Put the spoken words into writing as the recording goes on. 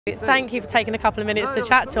Thank you for taking a couple of minutes to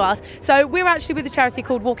chat to us. So we're actually with a charity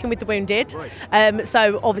called Walking with the Wounded.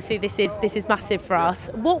 So obviously this is massive for us.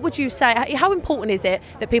 What would you say? How important is it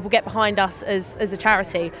that people get behind us as a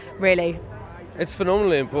charity? Really, it's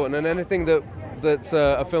phenomenally important, and anything that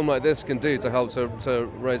a film like this can do to help to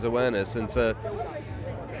raise awareness and to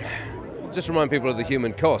just remind people of the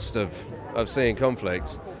human cost of seeing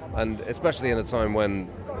conflict, and especially in a time when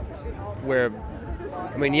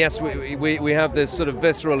yes, we have this sort of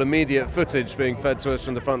visceral, immediate footage being fed to us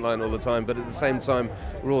from the front line all the time, but at the same time,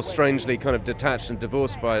 we're all strangely kind of detached and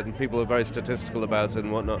divorced by it, and people are very statistical about it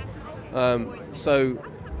and whatnot.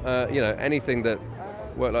 Anything that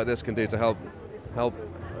work like this can do to help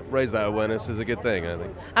raise that awareness is a good thing, I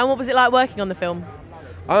think. And what was it like working on the film?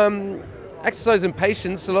 Exercising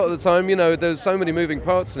patience a lot of the time. There's so many moving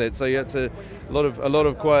parts in it, so you had to a lot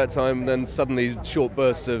of quiet time, and then suddenly short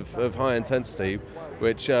bursts of high intensity,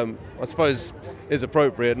 which I suppose is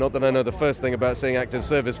appropriate. Not that I know the first thing about seeing active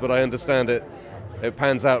service, but I understand it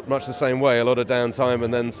pans out much the same way. A lot of downtime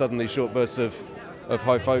and then suddenly short bursts of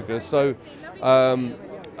high focus. So,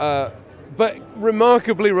 but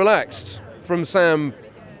remarkably relaxed from Sam.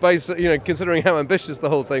 Considering how ambitious the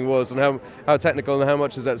whole thing was and how technical and how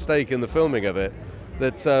much is at stake in the filming of it,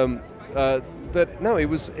 it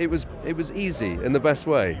was easy in the best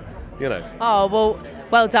way, Oh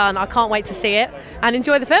well done! I can't wait to see it and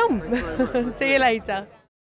enjoy the film. See you later.